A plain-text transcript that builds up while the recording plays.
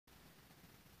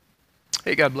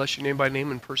Hey, God bless you, name by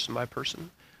name and person by person.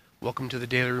 Welcome to the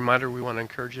Daily Reminder. We want to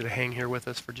encourage you to hang here with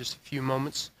us for just a few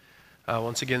moments.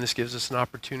 Once again, this gives us an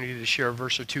opportunity to share a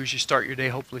verse or two as you start your day,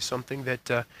 hopefully something that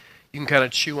you can kind of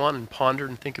chew on and ponder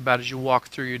and think about as you walk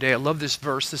through your day. I love this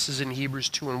verse. This is in Hebrews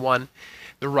 2 and 1.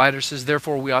 The writer says,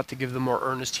 "Therefore we ought to give the more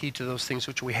earnest heed to those things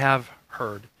which we have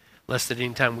heard, lest at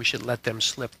any time we should let them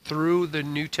slip." Through the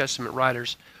New Testament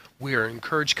writers, we are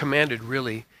encouraged, commanded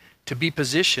really, to be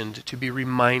positioned, to be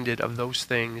reminded of those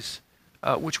things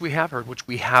which we have heard, which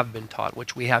we have been taught,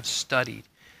 which we have studied.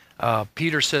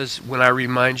 Peter says, when I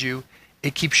remind you,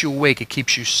 it keeps you awake, it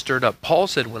keeps you stirred up. Paul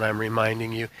said, when I'm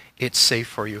reminding you, it's safe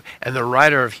for you. And the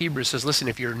writer of Hebrews says, listen,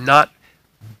 if you're not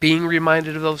being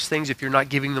reminded of those things, if you're not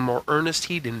giving them more earnest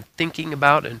heed and thinking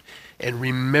about and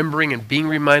remembering and being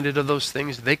reminded of those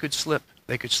things, they could slip.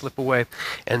 They could slip away.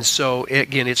 And so,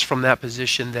 again, it's from that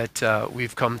position that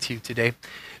we've come to today.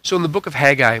 So in the book of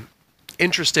Haggai,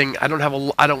 interesting, I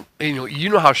don't, you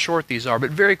know how short these are,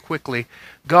 but very quickly,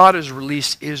 God has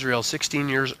released Israel 16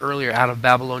 years earlier out of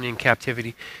Babylonian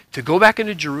captivity to go back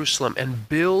into Jerusalem and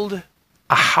build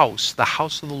a house, the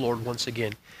house of the Lord once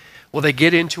again. Well, they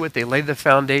get into it, they lay the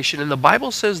foundation, and the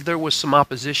Bible says there was some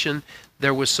opposition,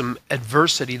 there was some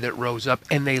adversity that rose up,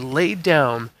 and they laid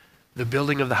down the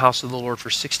building of the house of the Lord for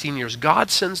 16 years.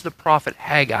 God sends the prophet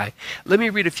Haggai. Let me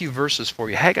read a few verses for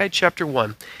you. Haggai chapter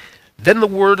 1. Then the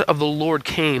word of the Lord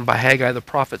came by Haggai the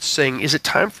prophet, saying, "Is it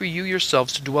time for you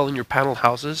yourselves to dwell in your paneled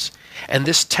houses, and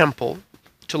this temple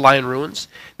to lie in ruins?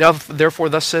 Now therefore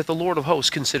thus saith the Lord of hosts,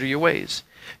 consider your ways.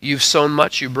 You've sown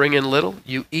much, you bring in little.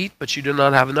 You eat, but you do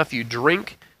not have enough. You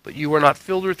drink, but you are not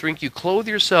filled with drink. You clothe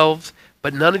yourselves,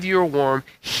 but none of you are warm.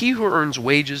 He who earns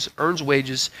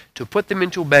wages to put them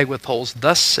into a bag with holes.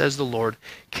 Thus says the Lord,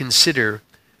 consider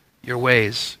your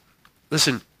ways."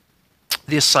 Listen,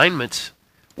 the assignment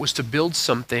was to build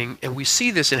something, and we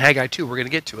see this in Haggai 2, we're going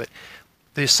to get to it.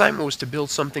 The assignment was to build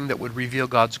something that would reveal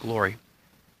God's glory.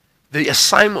 The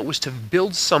assignment was to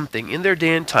build something in their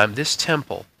day and time, this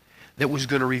temple, that was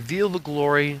going to reveal the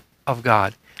glory of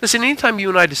God. Listen, anytime you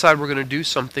and I decide we're going to do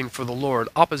something for the Lord,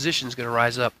 opposition is going to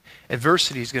rise up.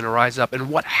 Adversity is going to rise up. And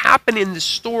what happened in this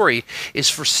story is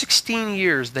for 16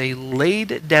 years, they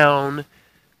laid down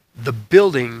the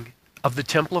building of the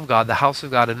temple of God, the house of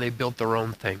God, and they built their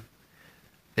own thing.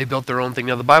 They built their own thing.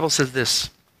 Now, the Bible says this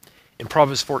in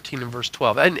Proverbs 14 and verse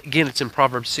 12. And again, it's in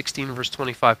Proverbs 16 and verse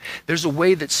 25. There's a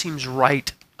way that seems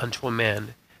right unto a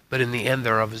man, but in the end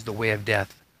thereof is the way of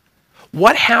death.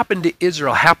 What happened to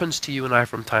Israel happens to you and I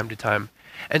from time to time.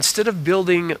 Instead of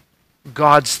building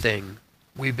God's thing,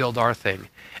 we build our thing.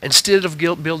 Instead of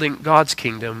building God's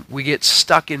kingdom, we get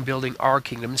stuck in building our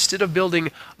kingdom. Instead of building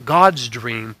God's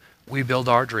dream, we build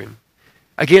our dream.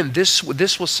 Again, this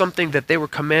was something that they were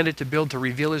commanded to build to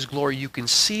reveal His glory. You can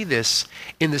see this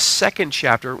in the second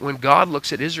chapter when God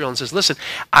looks at Israel and says, listen,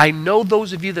 I know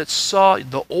those of you that saw,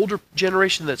 the older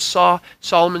generation that saw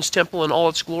Solomon's temple in all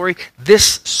its glory,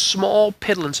 this small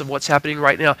piddlance of what's happening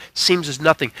right now seems as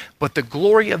nothing. But the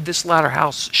glory of this latter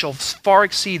house shall far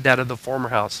exceed that of the former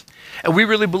house. And we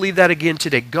really believe that again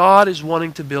today. God is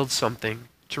wanting to build something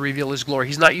to reveal His glory.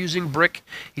 He's not using brick,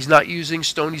 He's not using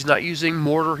stone, He's not using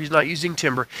mortar, He's not using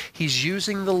timber. He's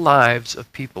using the lives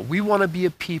of people. We want to be a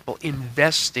people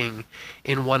investing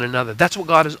in one another. That's what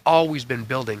God has always been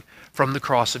building from the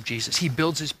cross of Jesus. He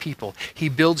builds His people. He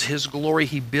builds His glory.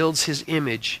 He builds His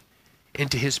image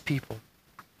into His people.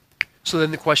 So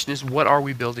then the question is, what are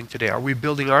we building today? Are we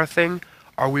building our thing?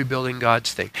 Are we building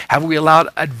God's thing? Have we allowed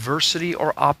adversity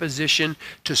or opposition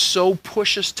to so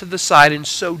push us to the side and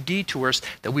so detour us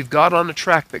that we've got on a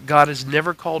track that God has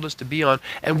never called us to be on,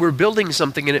 and we're building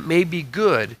something and it may be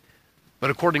good, but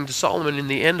according to Solomon, in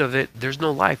the end of it, there's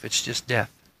no life, it's just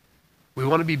death. We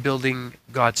want to be building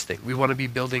God's thing. We want to be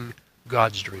building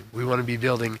God's dream. We want to be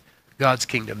building God's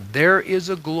kingdom. There is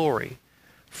a glory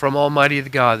from Almighty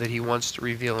God that He wants to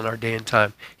reveal in our day and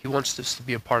time. He wants us to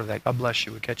be a part of that. God bless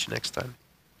you. We'll catch you next time.